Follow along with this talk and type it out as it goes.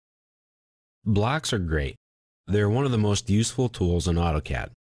Blocks are great. They're one of the most useful tools in AutoCAD.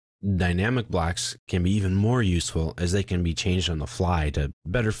 Dynamic blocks can be even more useful as they can be changed on the fly to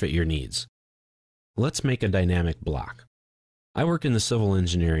better fit your needs. Let's make a dynamic block. I work in the civil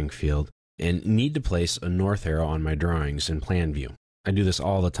engineering field and need to place a north arrow on my drawings in plan view. I do this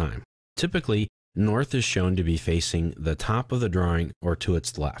all the time. Typically, north is shown to be facing the top of the drawing or to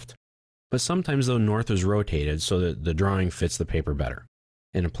its left. But sometimes though, north is rotated so that the drawing fits the paper better.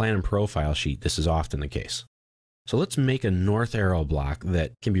 In a plan and profile sheet, this is often the case. So let's make a north arrow block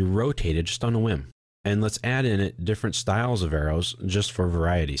that can be rotated just on a whim. And let's add in it different styles of arrows just for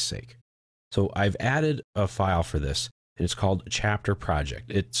variety's sake. So I've added a file for this, and it's called Chapter Project.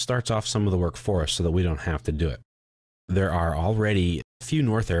 It starts off some of the work for us so that we don't have to do it. There are already a few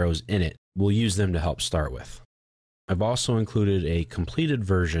north arrows in it. We'll use them to help start with. I've also included a completed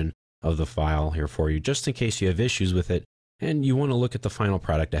version of the file here for you, just in case you have issues with it and you want to look at the final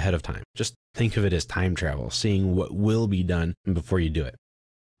product ahead of time. Just think of it as time travel, seeing what will be done before you do it.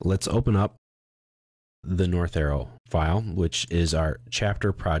 Let's open up the north arrow file, which is our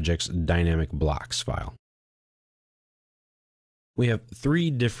Chapter Projects Dynamic Blocks file. We have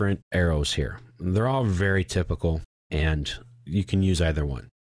 3 different arrows here. They're all very typical, and you can use either one.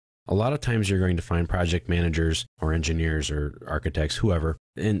 A lot of times you're going to find project managers or engineers or architects, whoever,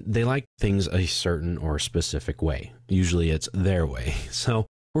 and they like things a certain or specific way. Usually it's their way. So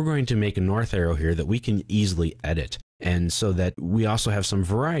we're going to make a north arrow here that we can easily edit, and so that we also have some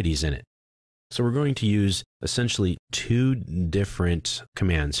varieties in it. So we're going to use essentially 2 different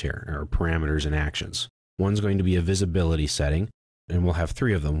commands here, or parameters and actions. One's going to be a visibility setting, and we'll have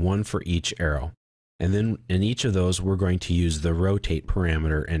 3 of them, 1 for each arrow. And then in each of those, we're going to use the rotate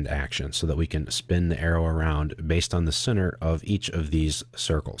parameter and action so that we can spin the arrow around based on the center of each of these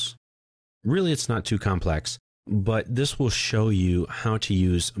circles. Really, it's not too complex, but this will show you how to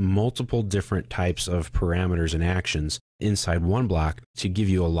use multiple different types of parameters and actions inside one block to give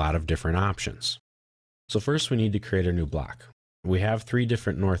you a lot of different options. So first, we need to create a new block. We have 3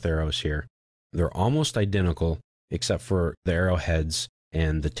 different north arrows here. They're almost identical except for the arrowheads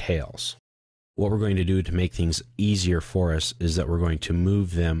and the tails. What we're going to do to make things easier for us is that we're going to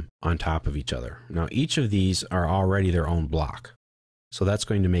move them on top of each other. Now, each of these are already their own block, so that's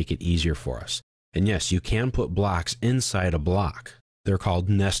going to make it easier for us. And yes, you can put blocks inside a block. They're called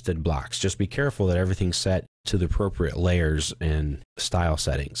nested blocks. Just be careful that everything's set to the appropriate layers and style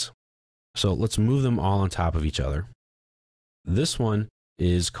settings. So let's move them all on top of each other. This one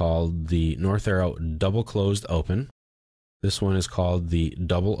is called the north arrow double closed open. This one is called the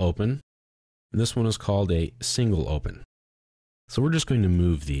double open. And this one is called a single open. So we're just going to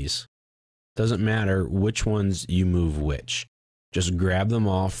move these. Doesn't matter which ones you move which. Just grab them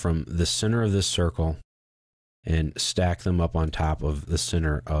all from the center of this circle and stack them up on top of the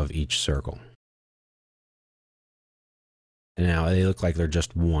center of each circle. And now they look like they're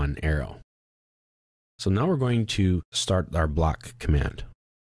just one arrow. So now we're going to start our block command.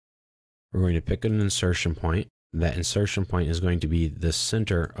 We're going to pick an insertion point. That insertion point is going to be the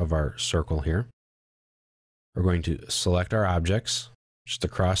center of our circle here. We're going to select our objects. Just a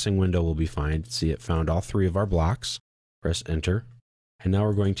crossing window will be fine. See, it found all 3 of our blocks. Press enter. And now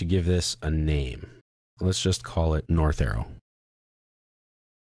we're going to give this a name. Let's just call it north arrow.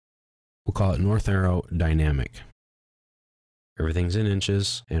 We'll call it north arrow dynamic. Everything's in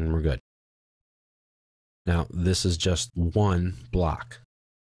inches and we're good. Now this is just one block.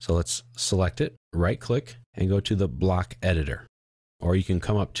 So let's select it, right click, and go to the block editor. Or you can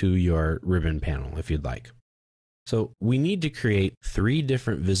come up to your ribbon panel if you'd like. So we need to create 3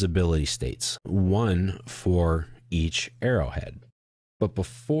 different visibility states, 1 for each arrowhead. But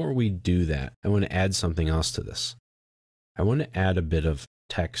before we do that, I want to add something else to this. I want to add a bit of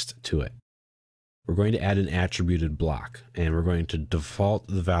text to it. We're going to add an attributed block, and we're going to default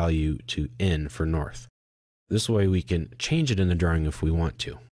the value to N for north. This way we can change it in the drawing if we want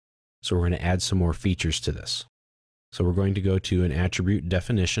to. So we're going to add some more features to this. So we're going to go to an attribute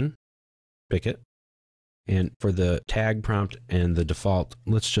definition, pick it, and for the tag prompt and the default,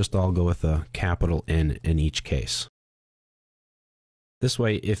 let's just all go with a capital N in each case. This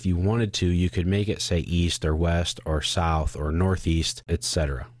way, if you wanted to, you could make it say east or west or south or northeast,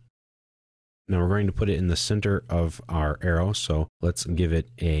 etc. Now we're going to put it in the center of our arrow, so let's give it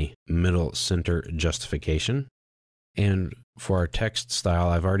a middle center justification. And for our text style,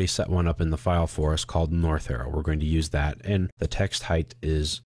 I've already set one up in the file for us called north arrow. We're going to use that, and the text height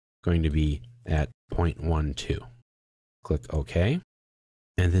is going to be at 0.12. Click OK,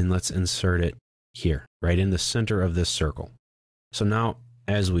 and then let's insert it here, right in the center of this circle. So now,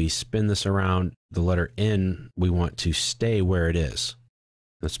 as we spin this around, the letter N, we want to stay where it is.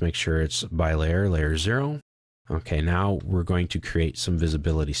 Let's make sure it's by layer, layer 0. Okay, now we're going to create some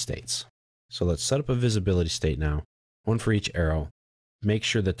visibility states. So let's set up a visibility state now, one for each arrow. Make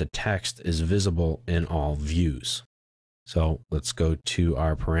sure that the text is visible in all views. So let's go to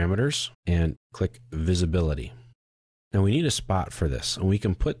our parameters and click visibility. Now we need a spot for this, and we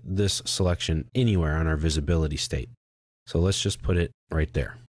can put this selection anywhere on our visibility state. So let's just put it right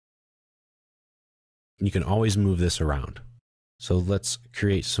there. You can always move this around. So let's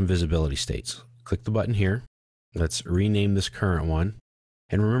create some visibility states. Click the button here. Let's rename this current one.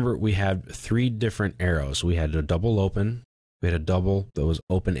 And remember, we had 3 different arrows. We had a double open, we had a double that was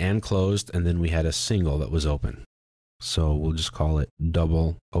open and closed, and then we had a single that was open. So we'll just call it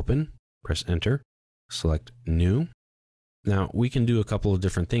double open. Press enter, select new. Now we can do a couple of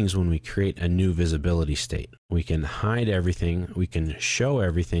different things when we create a new visibility state. We can hide everything, we can show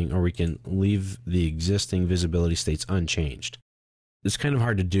everything, or we can leave the existing visibility states unchanged. It's kind of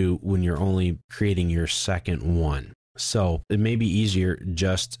hard to do when you're only creating your second one. So it may be easier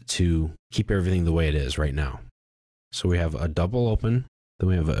just to keep everything the way it is right now. So we have a double open, then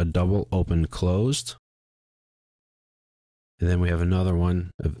we have a double open closed, and then we have another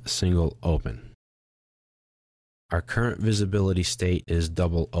one of single open. Our current visibility state is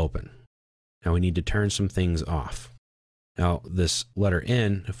double open. Now we need to turn some things off. Now this letter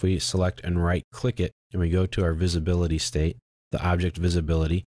N, if we select and right click it and we go to our visibility state, the object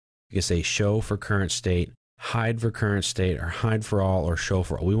visibility, you can say show for current state, hide for current state, or hide for all, or show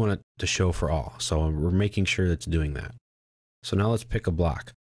for all. We want it to show for all. So we're making sure that it's doing that. So now let's pick a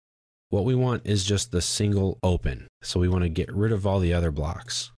block. What we want is just the single open. So we want to get rid of all the other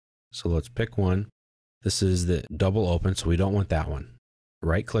blocks. So let's pick one. This is the double open, so we don't want that one.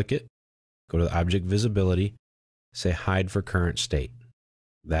 Right click it, go to the object visibility, say hide for current state.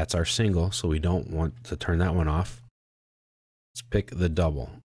 That's our single, so we don't want to turn that one off. Let's pick the double.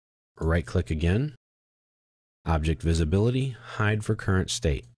 Right click again, object visibility, hide for current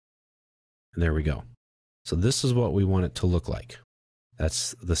state. And there we go. So this is what we want it to look like.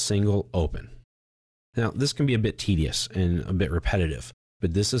 That's the single open. Now this can be a bit tedious and a bit repetitive,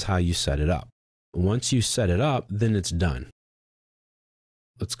 but this is how you set it up. Once you set it up, then it's done.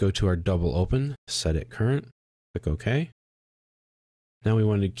 Let's go to our double open, set it current, click OK. Now we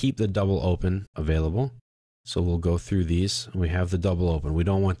want to keep the double open available. So we'll go through these. We have the double open. We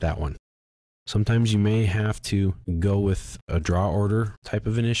don't want that one. Sometimes you may have to go with a draw order type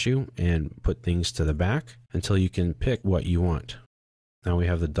of an issue and put things to the back until you can pick what you want. Now we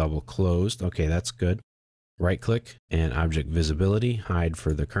have the double closed. Okay, that's good. Right click and object visibility, hide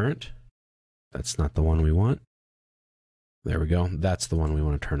for the current. That's not the one we want. There we go. That's the one we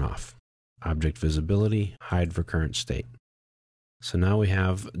want to turn off. Object visibility, hide for current state. So now we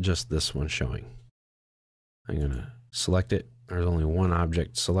have just this one showing. I'm going to select it. There's only one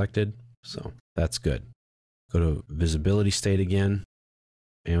object selected, so that's good. Go to visibility state again,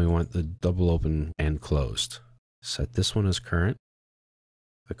 and we want the double open and closed. Set this one as current.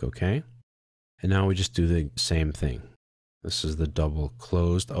 Click OK. And now we just do the same thing. This is the double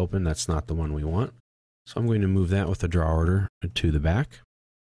closed open. That's not the one we want. So I'm going to move that with the draw order to the back.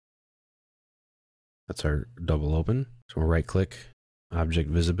 That's our double open. So we'll right click, object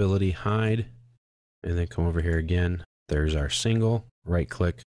visibility, hide, and then come over here again. There's our single, right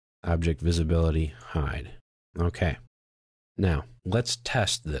click, object visibility, hide. Okay. Now let's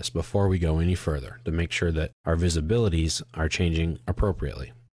test this before we go any further to make sure that our visibilities are changing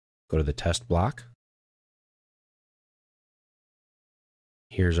appropriately. Go to the test block.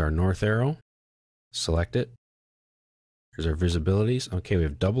 Here's our north arrow. Select it. Here's our visibilities. Okay, we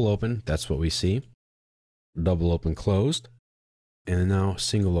have double open. That's what we see. Double open closed. And now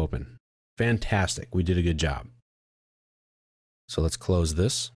single open. Fantastic. We did a good job. So let's close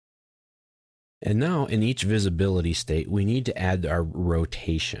this. And now in each visibility state, we need to add our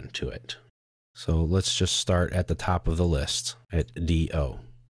rotation to it. So let's just start at the top of the list at DO.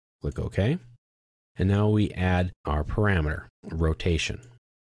 Click OK. And now we add our parameter, rotation.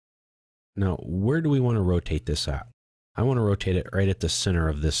 Now, where do we want to rotate this at? I want to rotate it right at the center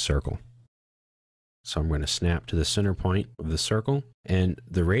of this circle. So I'm going to snap to the center point of the circle, and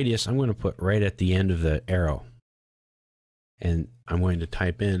the radius I'm going to put right at the end of the arrow. And I'm going to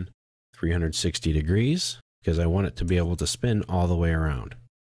type in 360 degrees because I want it to be able to spin all the way around.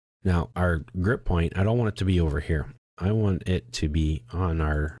 Now, our grip point, I don't want it to be over here. I want it to be on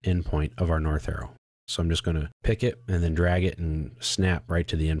our end point of our north arrow. So I'm just going to pick it and then drag it and snap right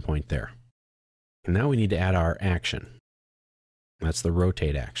to the end point there. And now we need to add our action. That's the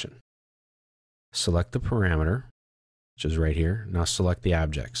rotate action. Select the parameter, which is right here. Now select the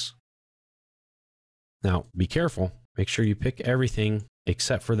objects. Now be careful. Make sure you pick everything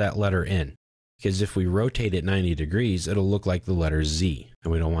except for that letter N. Because if we rotate it 90 degrees, it'll look like the letter Z,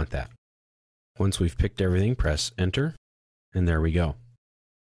 and we don't want that. Once we've picked everything, press Enter, and there we go.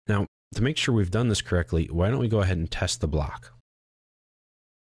 Now, to make sure we've done this correctly, why don't we go ahead and test the block?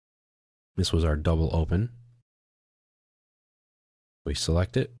 This was our double open. We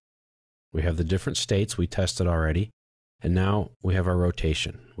select it. We have the different states we tested already. And now we have our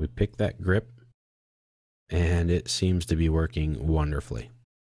rotation. We pick that grip, and it seems to be working wonderfully.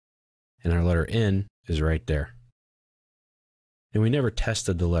 And our letter N is right there. And we never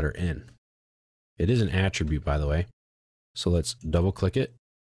tested the letter N. It is an attribute, by the way. So let's double click it.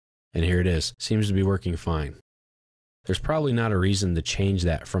 And here it is. Seems to be working fine. There's probably not a reason to change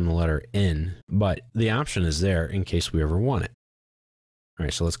that from the letter N, but the option is there in case we ever want it. All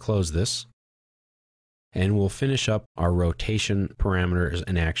right, so let's close this. And we'll finish up our rotation parameters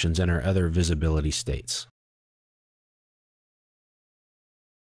and actions and our other visibility states.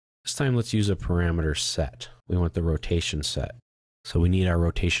 This time let's use a parameter set. We want the rotation set. So we need our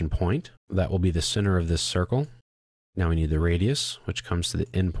rotation point. That will be the center of this circle. Now we need the radius, which comes to the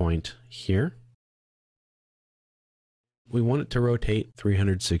endpoint here. We want it to rotate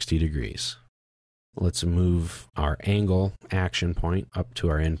 360 degrees. Let's move our angle action point up to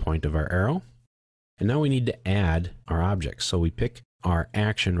our endpoint of our arrow. And now we need to add our objects. So we pick our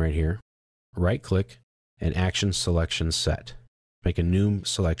action right here, right click, and action selection set. Make a new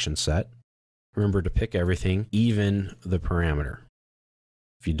selection set. Remember to pick everything, even the parameter.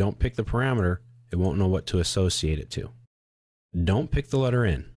 If you don't pick the parameter, it won't know what to associate it to. Don't pick the letter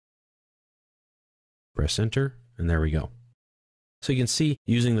N. Press Enter, and there we go. So you can see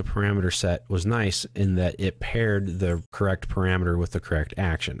using the parameter set was nice in that it paired the correct parameter with the correct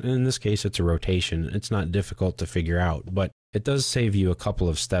action. And in this case, it's a rotation. It's not difficult to figure out, but it does save you a couple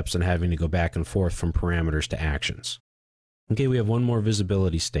of steps in having to go back and forth from parameters to actions. Okay, we have one more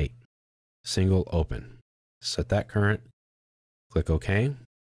visibility state. Single open. Set that current, click OK,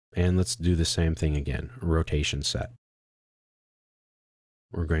 and let's do the same thing again, rotation set.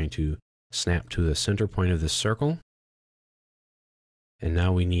 We're going to snap to the center point of this circle. And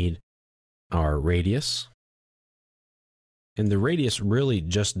now we need our radius. And the radius really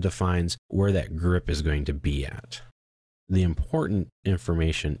just defines where that grip is going to be at. The important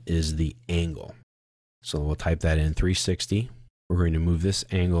information is the angle. So we'll type that in 360. We're going to move this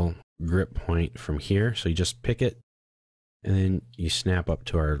angle grip point from here. So you just pick it and then you snap up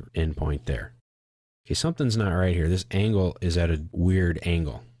to our endpoint there. Okay, something's not right here. This angle is at a weird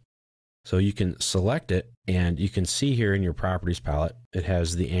angle. So you can select it and you can see here in your properties palette, it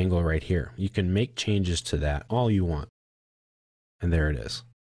has the angle right here. You can make changes to that all you want. And there it is.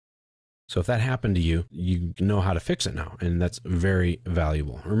 So if that happened to you, you know how to fix it now. And that's very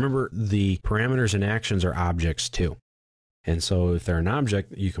valuable. Remember, the parameters and actions are objects too. And so if they're an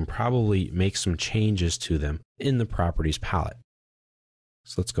object, you can probably make some changes to them in the properties palette.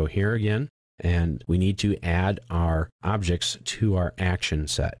 So let's go here again. And we need to add our objects to our action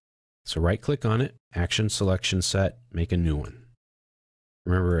set. So right click on it, action selection set, make a new one.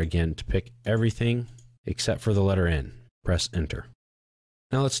 Remember again to pick everything except for the letter N. Press Enter.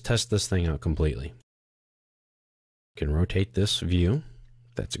 Now let's test this thing out completely. I can rotate this view.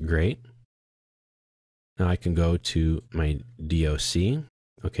 That's great. Now I can go to my DOC.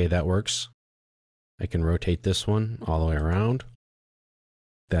 Okay, that works. I can rotate this one all the way around.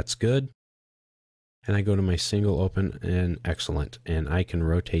 That's good. And I go to my single open and excellent. And I can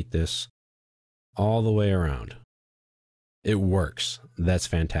rotate this all the way around. It works. That's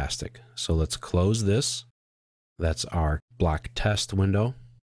fantastic. So let's close this. That's our block test window.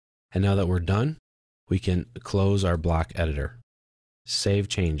 And now that we're done, we can close our block editor. Save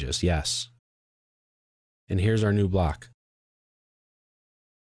changes, yes. And here's our new block.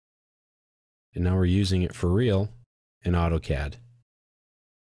 And now we're using it for real in AutoCAD.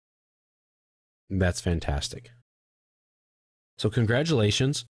 That's fantastic. So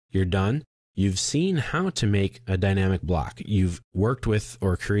congratulations, you're done. You've seen how to make a dynamic block. You've worked with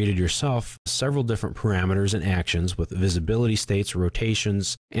or created yourself several different parameters and actions with visibility states,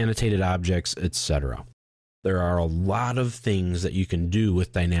 rotations, annotated objects, etc. There are a lot of things that you can do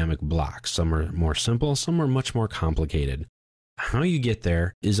with dynamic blocks. Some are more simple, some are much more complicated. How you get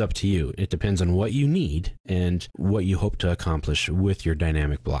there is up to you. It depends on what you need and what you hope to accomplish with your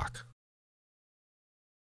dynamic block.